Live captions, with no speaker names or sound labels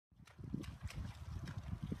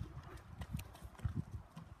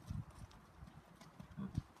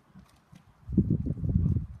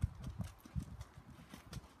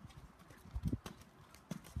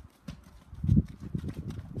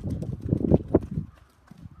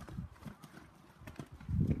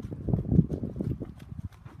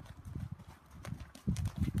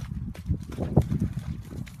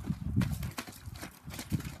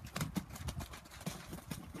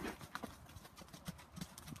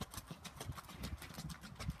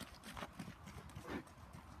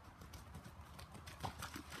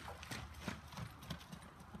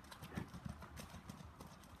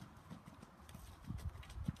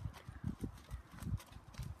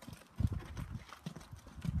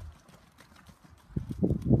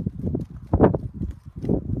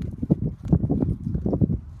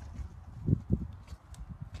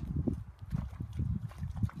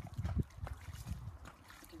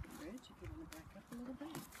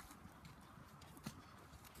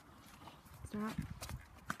Stop.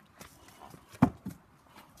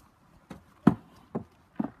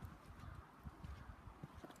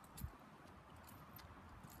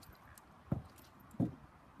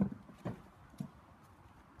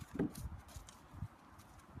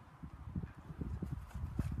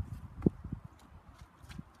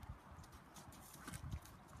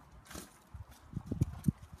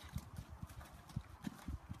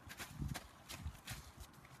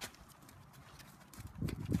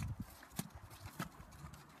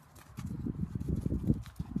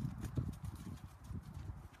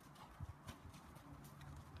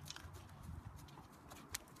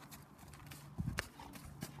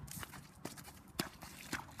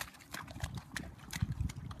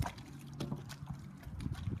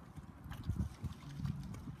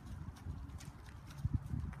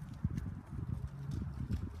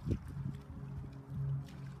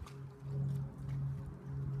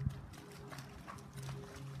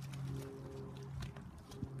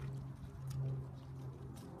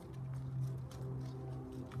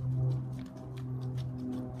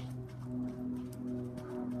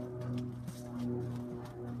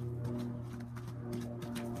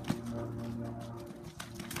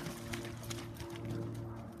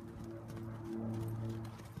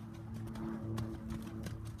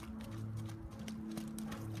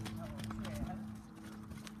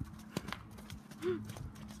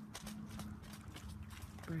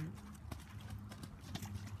 Brent.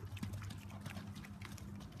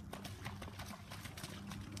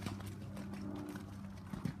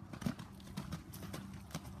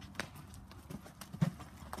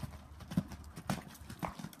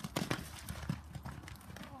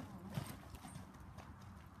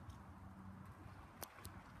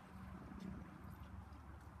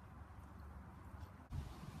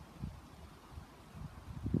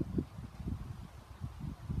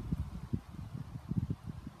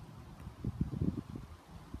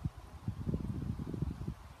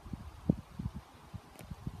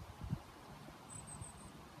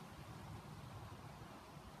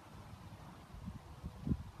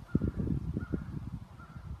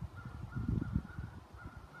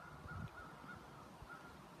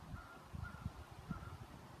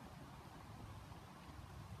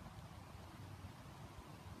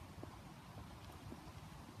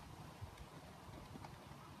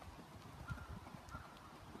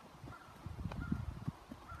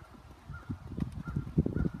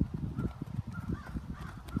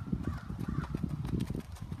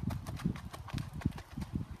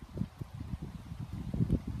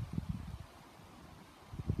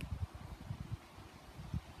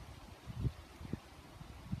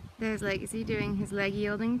 There's Legacy doing his leg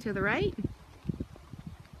yielding to the right.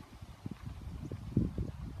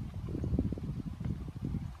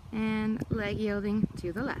 And leg yielding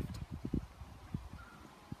to the left.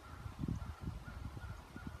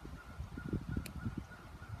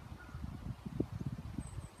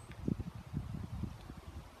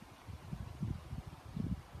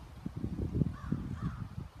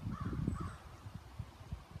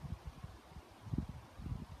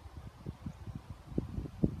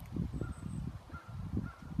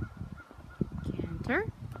 Canter.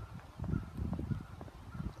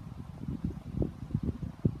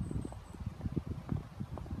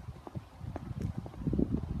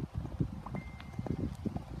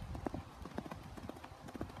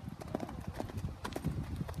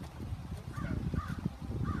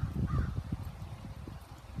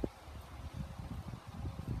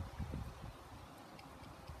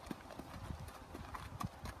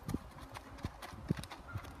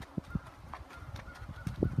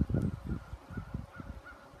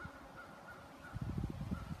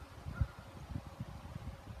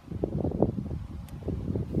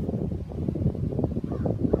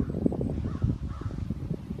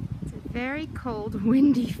 Very cold,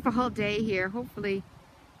 windy fall day here. Hopefully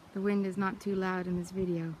the wind is not too loud in this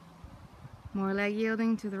video. More leg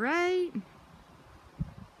yielding to the right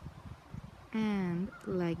and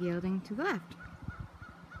leg yielding to the left.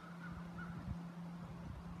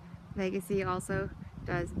 Legacy also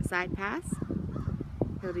does side pass.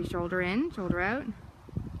 He'll do shoulder in, shoulder out,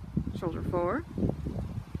 shoulder forward.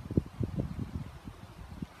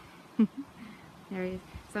 There he is.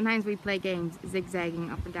 Sometimes we play games zigzagging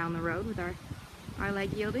up and down the road with our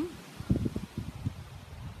leg yielding.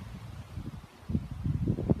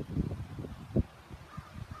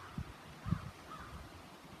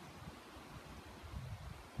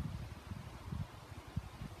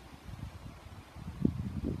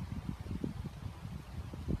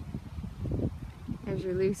 There's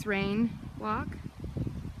your loose rein walk,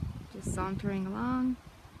 just sauntering along.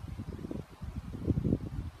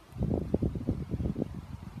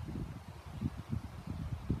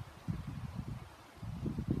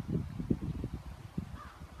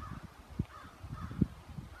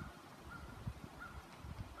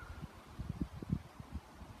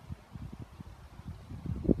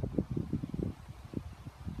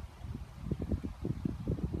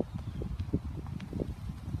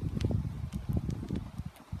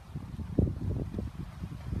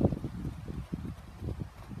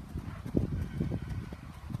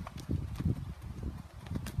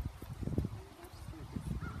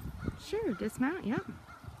 sure. Dismount, yep.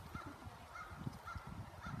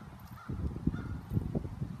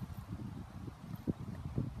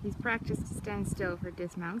 He's practiced to stand still for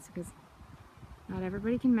dismounts because not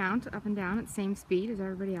everybody can mount up and down at the same speed as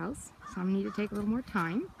everybody else. Some need to take a little more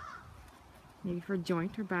time, maybe for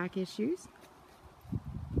joint or back issues.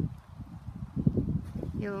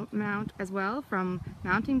 He'll mount as well from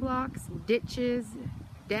mounting blocks, ditches,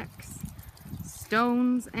 decks,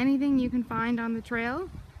 stones, anything you can find on the trail.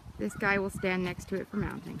 This guy will stand next to it for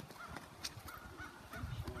mounting.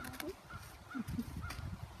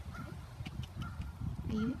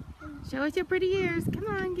 Show us your pretty ears. Come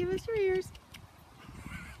on, give us your ears.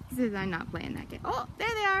 He says, I'm not playing that game. Oh, there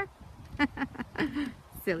they are.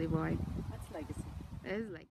 Silly boy. That's legacy. That is legacy.